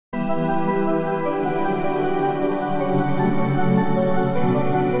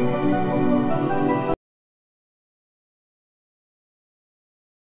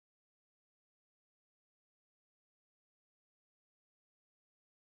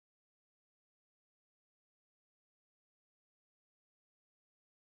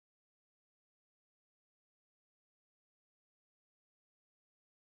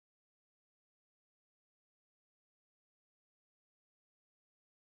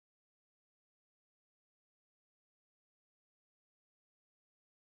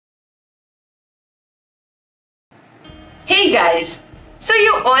Hey guys, so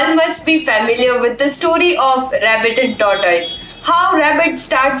you all must be familiar with the story of rabbit and tortoise. How rabbit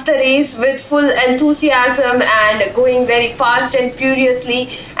starts the race with full enthusiasm and going very fast and furiously,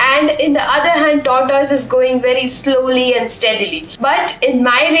 and in the other hand tortoise is going very slowly and steadily. But in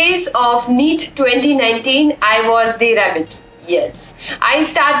my race of NEET 2019, I was the rabbit. Yes, I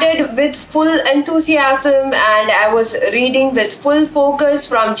started with full enthusiasm and I was reading with full focus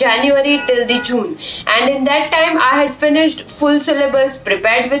from January till the June. And in that time I had finished full syllabus,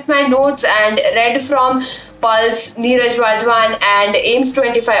 prepared with my notes and read from Pulse, Neeraj Wadhwan and AIMS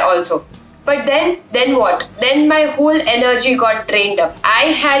 25 also. But then what? Then my whole energy got drained up.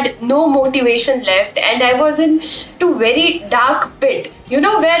 I had no motivation left and I was in a very dark pit,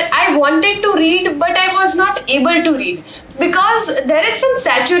 where I wanted to read but I was not able to read. Because there is some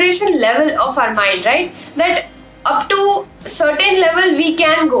saturation level of our mind, right? That up to certain level we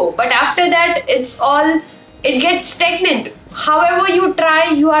can go, but after that it gets stagnant. However you try,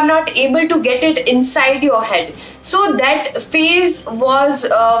 you are not able to get it inside your head. So that phase was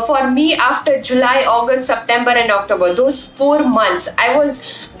for me after July, August, September and October. Those 4 months I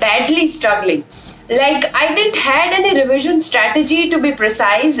was badly struggling. Like I didn't had any revision strategy to be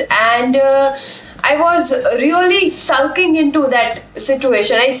precise, and I was really sulking into that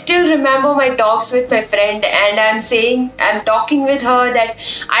situation. I still remember my talks with my friend and I'm talking with her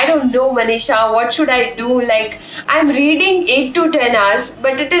that I don't know, Manisha, what should I do? Like I'm reading 8 to 10 hours,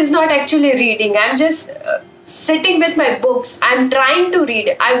 but it is not actually reading. I'm just sitting with my books. I'm trying to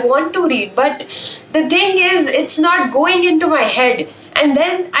read. I want to read, but the thing is it's not going into my head. And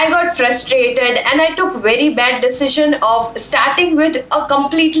then I got frustrated and I took very bad decision of starting with a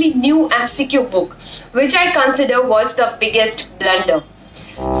completely new MCQ book, which I consider was the biggest blunder.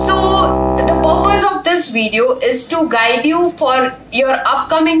 So the purpose of this video is to guide you for your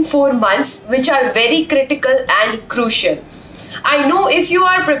upcoming 4 months, which are very critical and crucial. I know if you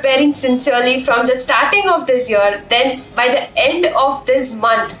are preparing sincerely from the starting of this year, then by the end of this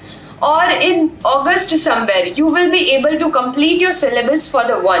month, or in August somewhere, you will be able to complete your syllabus for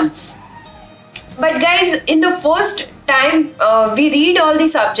the once. But guys, in the first time we read all the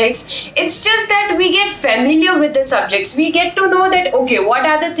subjects, it's just that we get familiar with the subjects. We get to know that, okay, what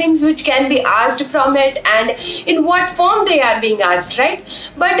are the things which can be asked from it and in what form they are being asked,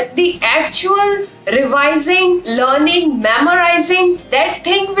 right? But the actual revising, learning, memorizing, that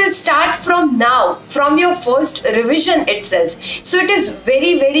thing will start from now, from your first revision itself. So it is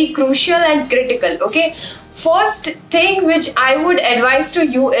very, very crucial and critical, okay? First thing which I would advise to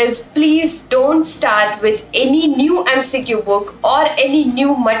you is please don't start with any new MCQ book or any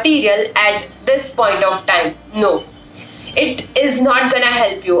new material at this point of time. No. It is not gonna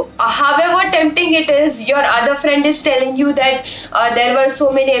help you. However tempting it is, your other friend is telling you that there were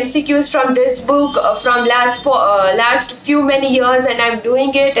so many MCQs from this book from last few many years and I'm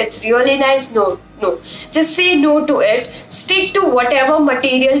doing it, it's really nice. No, just say no to it. Stick to whatever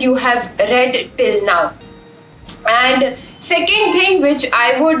material you have read till now. And second thing which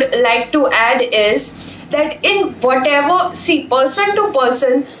I would like to add is that in whatever, see, person to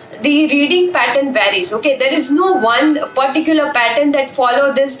person, the reading pattern varies, okay? There is no one particular pattern that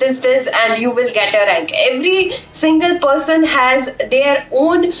follow this and you will get a rank. Every single person has their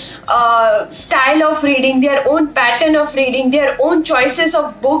own style of reading, their own pattern of reading, their own choices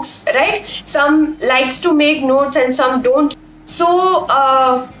of books, right? Some likes to make notes and some don't.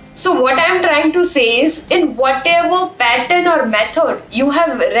 So what I'm trying to say is, in whatever pattern or method you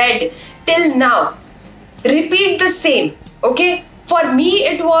have read till now, repeat the same, okay? For me,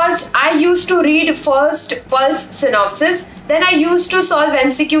 it was, I used to read first Pulse synopsis, then I used to solve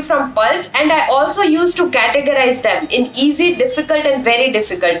MCQ from Pulse, and I also used to categorize them in easy, difficult and very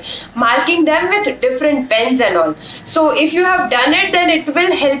difficult, marking them with different pens and all. So if you have done it, then it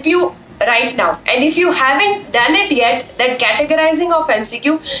will help you right now. And if you haven't done it yet, that categorizing of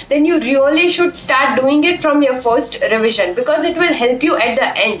MCQ, then you really should start doing it from your first revision, because it will help you at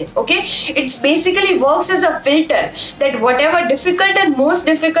the end, okay? It basically works as a filter, that whatever difficult and most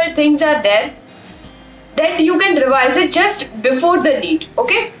difficult things are there, that you can revise it just before the NEET,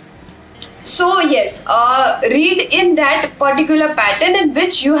 okay? So yes, read in that particular pattern in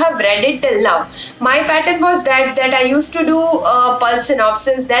which you have read it till now. My pattern was that I used to do pulse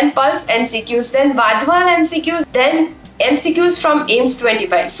synopsis, then pulse MCQs, then Vadwan MCQs, then MCQs from AIMS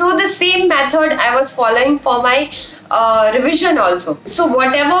 25. So the same method I was following for my revision also. So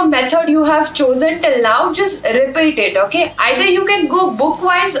whatever method you have chosen till now, just repeat it, okay? Either you can go book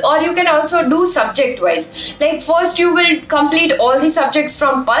wise or you can also do subject wise. Like first you will complete all the subjects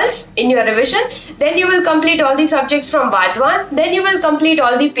from pulse in your revision, then you will complete all the subjects from Vadwan, then you will complete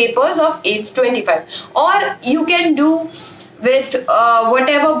all the papers of AIMS 25. Or you can do with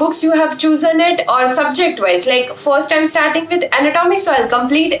whatever books you have chosen it, or subject wise. Like first I'm starting with anatomy, so I'll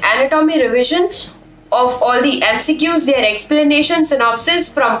complete anatomy revision of all the MCQs, their explanation,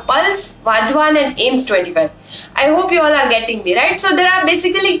 synopsis from pulse, Vadwan and AIMS 25. I hope you all are getting me, right? So there are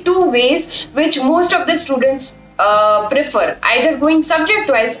basically two ways which most of the students prefer, either going subject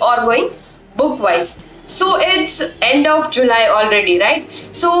wise or going book wise. So it's end of July already, right?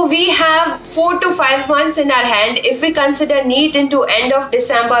 So we have 4 to 5 months in our hand if we consider NEET into end of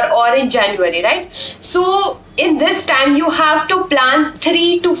December or in January, right? So in this time you have to plan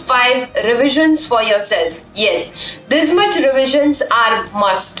 3 to 5 revisions for yourself. Yes, this much revisions are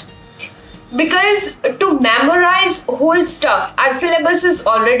must. Because to memorize whole stuff, our syllabus is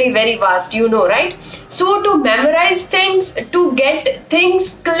already very vast, you know, right? So to memorize things, to get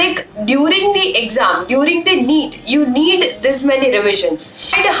things click during the exam, during the NEET, you need this many revisions.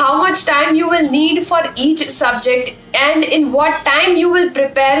 And how much time you will need for each subject, and in what time you will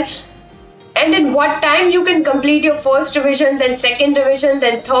prepare, and in what time you can complete your first revision, then second revision,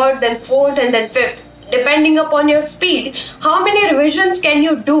 then third, then fourth, and then fifth, depending upon your speed. How many revisions can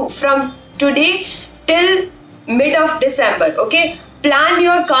you do from today till mid of December? Okay, plan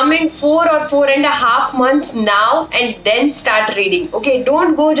your coming 4 or 4.5 months now and then start reading. Okay,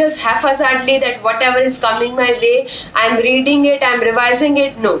 don't go just haphazardly that whatever is coming my way, I'm reading it, I'm revising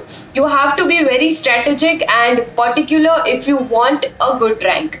it. No, you have to be very strategic and particular if you want a good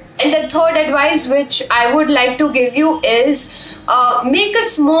rank. And the third advice which I would like to give you is make a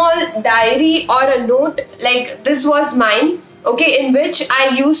small diary or a note, like this was mine, okay, in which I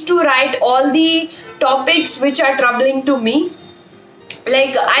used to write all the topics which are troubling to me.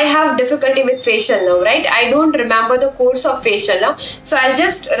 Like I have difficulty with facial nerve, right? I don't remember the course of facial nerve, so I'll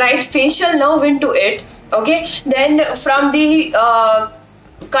just write facial nerve into it, okay? Then from the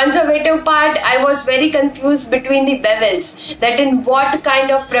conservative part, I was very confused between the bevels, that in what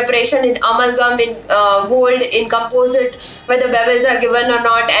kind of preparation, in amalgam, in gold, in composite, whether bevels are given or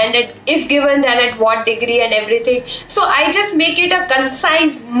not, and if given then at what degree and everything. So I just make it a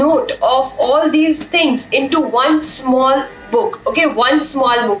concise note of all these things into one small book, okay? One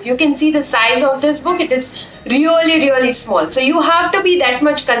small book. You can see the size of this book, it is really small. So you have to be that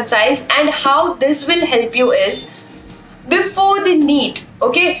much concise. And how this will help you is, before the NEET,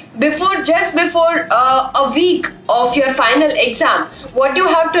 okay, just before a week of your final exam, what you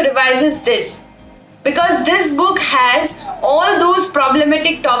have to revise is this. Because this book has all those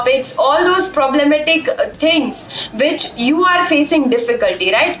problematic topics, all those problematic things which you are facing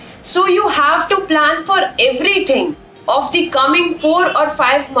difficulty, right? So you have to plan for everything of the coming 4 or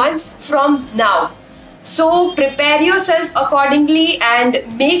 5 months from now. So prepare yourself accordingly and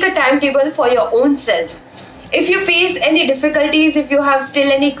make a timetable for your own self. If you face any difficulties, if you have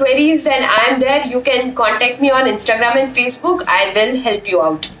still any queries, then I am there. You can contact me on Instagram and Facebook. I will help you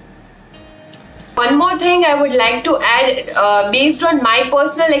out. One more thing I would like to add, based on my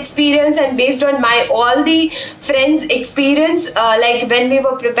personal experience and based on my all the friends' experience, like when we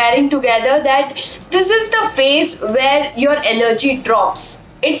were preparing together, that this is the phase where your energy drops.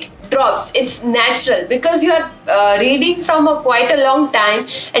 It drops. It's natural because you are reading from quite a long time,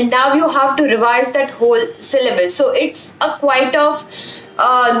 and now you have to revise that whole syllabus. So it's a quite of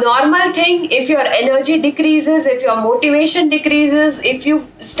normal thing. If your energy decreases, if your motivation decreases, if you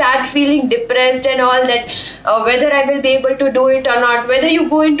start feeling depressed and all that, whether I will be able to do it or not, whether you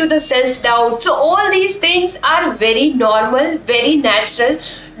go into the self-doubt. So all these things are very normal, very natural.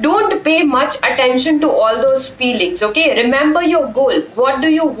 Don't pay much attention to all those feelings, okay? Remember your goal. What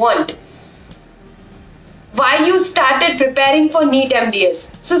do you want? Why you started preparing for NEET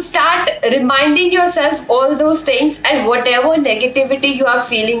MDS. So start reminding yourself all those things, and whatever negativity you are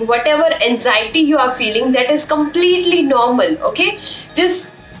feeling, whatever anxiety you are feeling, that is completely normal, okay?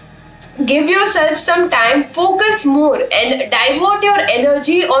 Just give yourself some time, focus more and divert your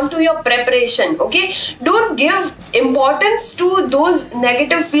energy onto your preparation, okay? Don't give importance to those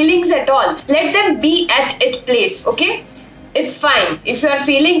negative feelings at all. Let them be at its place, okay? It's fine. If you are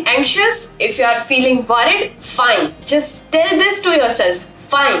feeling anxious, if you are feeling worried, fine. Just tell this to yourself.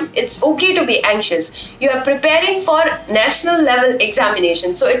 fine. It's okay to be anxious. You are preparing for national level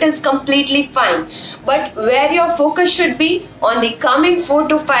examination, so it is completely fine. But where your focus should be on the coming 4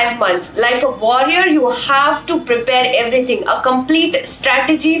 to 5 months. Like a warrior, you have to prepare everything, a complete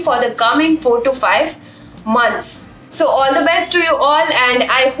strategy for the coming 4 to 5 months. So all the best to you all, and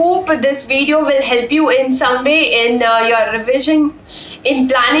I hope this video will help you in some way in your revision, in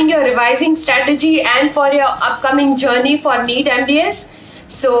planning your revising strategy and for your upcoming journey for NEET MDS.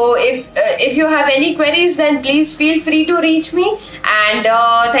 So if you have any queries, then please feel free to reach me, and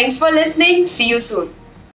thanks for listening. See you soon.